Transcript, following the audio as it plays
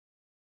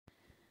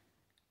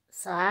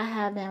So I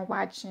have been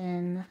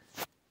watching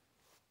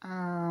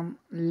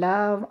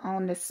Love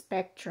on the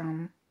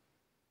Spectrum.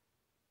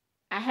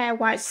 I had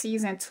watched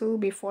season 2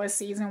 before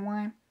season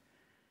 1.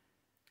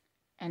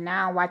 And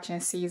now I'm watching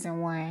season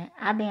 1.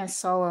 I've been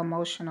so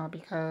emotional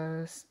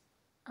because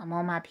I'm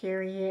on my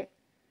period.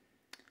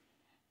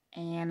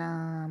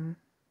 And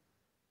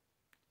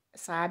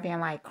so I've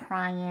been like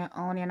crying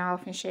on and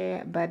off and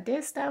shit. But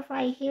this stuff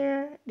right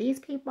here,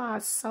 these people are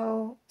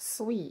so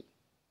sweet.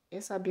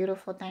 It's a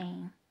beautiful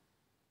thing.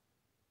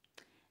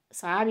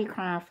 So I be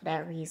crying for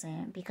that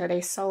reason, because they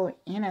so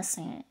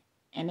innocent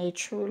and they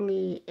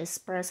truly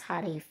express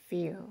how they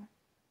feel.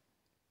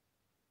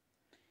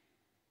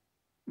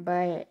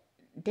 But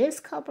this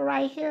couple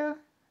right here,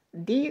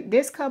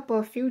 this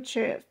couple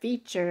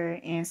feature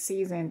in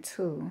season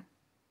 2.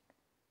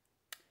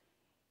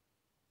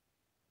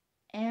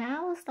 And I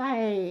was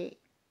like,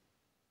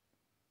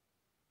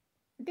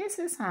 this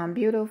is some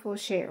beautiful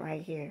shit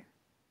right here.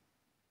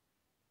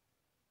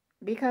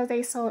 Because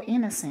they so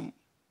innocent.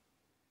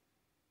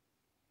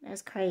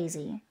 That's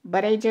crazy.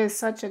 But they just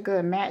such a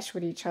good match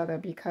with each other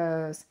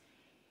because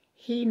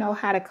he know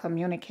how to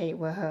communicate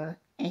with her.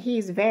 And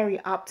he's very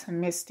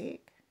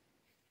optimistic.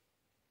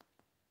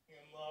 In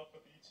love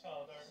with each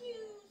other. Cute.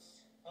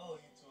 Oh,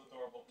 you two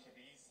adorable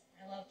kitties.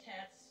 I love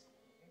cats.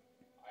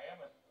 I am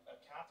a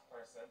cat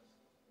person.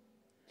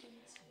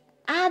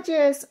 I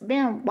just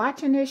been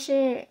watching this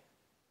shit.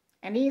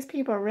 And these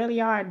people really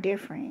are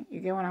different.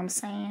 You get what I'm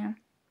saying?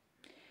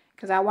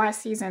 Because I watched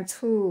season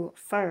 2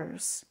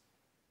 first.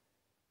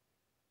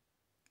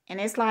 And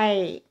it's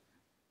like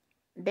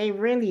they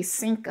really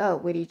sync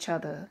up with each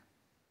other.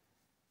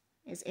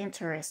 It's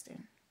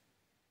interesting.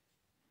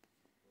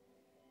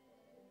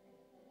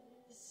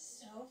 This is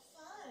so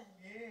fun.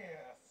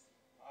 Yes,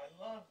 I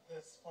love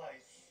this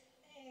place.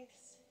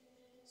 Thanks.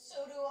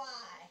 So do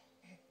I.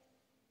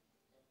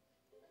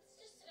 Let's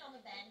just sit on the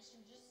bench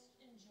and just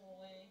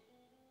enjoy.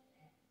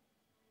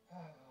 Can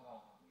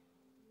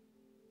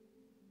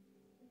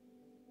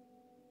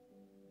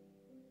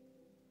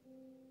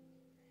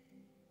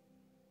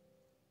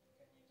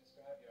you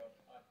describe your...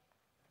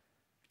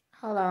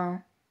 Hold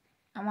on.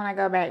 I want to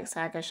go back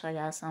so I can show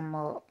y'all some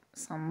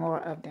more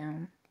of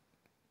them.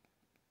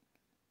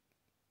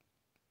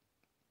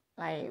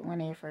 Like when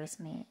they first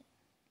met.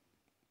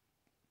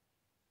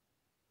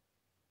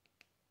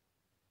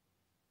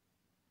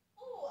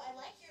 Oh, I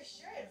like your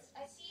shirts.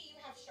 I see you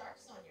have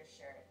sharks on your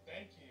shirt.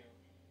 Thank you.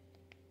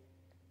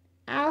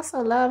 I also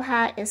love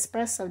how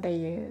expressive they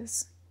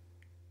is.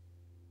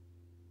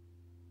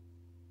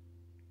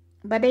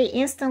 But they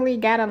instantly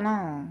got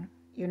along.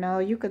 You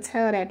know, you could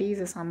tell that these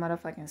are some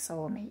motherfucking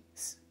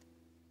soulmates.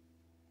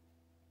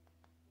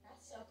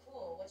 That's so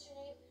cool. What's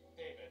your name?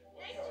 David.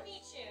 Nice to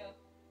meet you.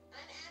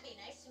 I'm Abby.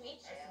 Nice to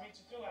meet you. Nice to meet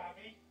you too,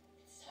 Abby.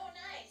 It's so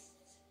nice.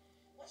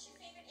 What's your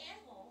favorite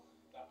animal?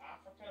 The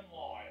African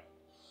lion.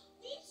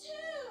 Me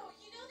too.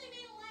 You know they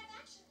made a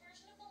live-action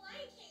version of The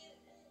Lion King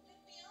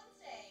with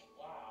Beyonce.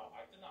 Wow,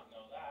 I did not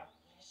know that.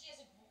 Yeah, she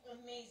has an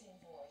amazing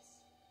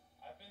voice.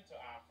 I've been to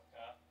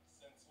Africa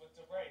since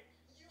winter break.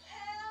 You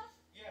have?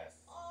 Yes.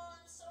 Oh,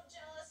 I'm so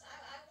jealous.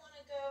 I want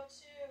to go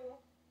too.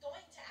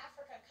 Going to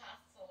Africa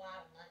costs a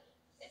lot of money.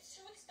 It's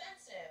too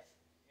expensive.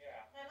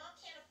 Yeah, My mom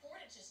can't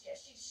afford it just yet.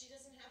 She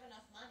doesn't have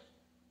enough money.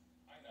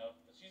 I know,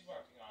 but she's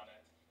working on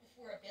it. If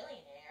we're a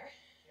billionaire.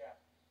 Yeah.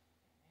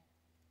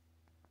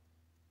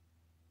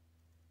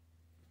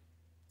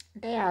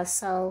 They are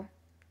so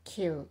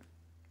cute.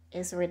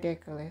 It's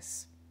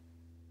ridiculous.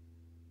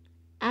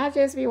 I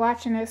just be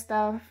watching this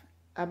stuff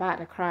about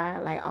to cry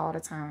like all the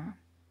time.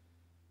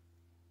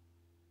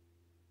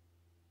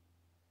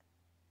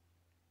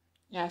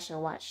 Y'all should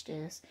watch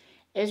this.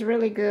 It's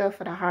really good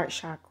for the heart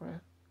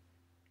chakra.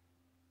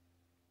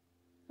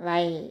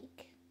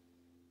 Like,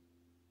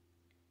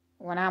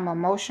 when I'm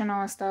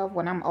emotional and stuff,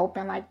 when I'm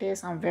open like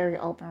this, I'm very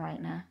open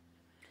right now.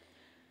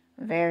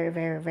 Very,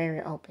 very,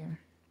 very open.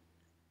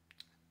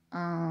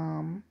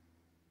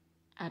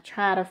 I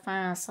try to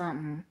find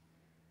something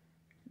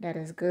that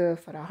is good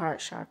for the heart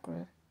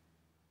chakra.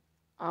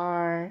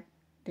 Or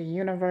the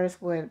universe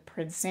would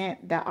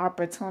present the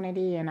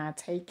opportunity and I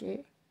take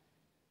it.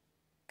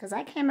 Because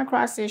I came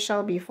across this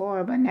show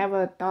before but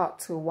never thought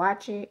to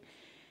watch it.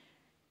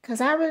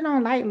 Because I really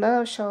don't like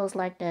love shows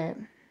like that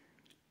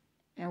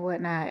and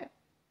whatnot.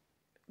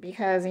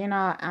 Because, you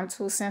know, I'm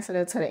too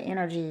sensitive to the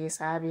energy.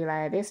 So I be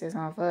like, this is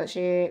on fuck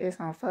shit. This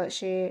on fuck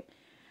shit.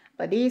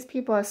 But these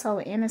people are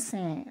so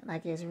innocent.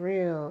 Like, it's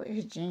real.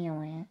 It's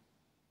genuine.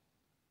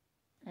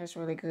 That's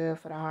really good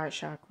for the heart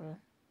chakra.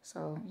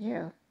 So,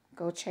 yeah.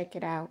 Go check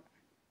it out.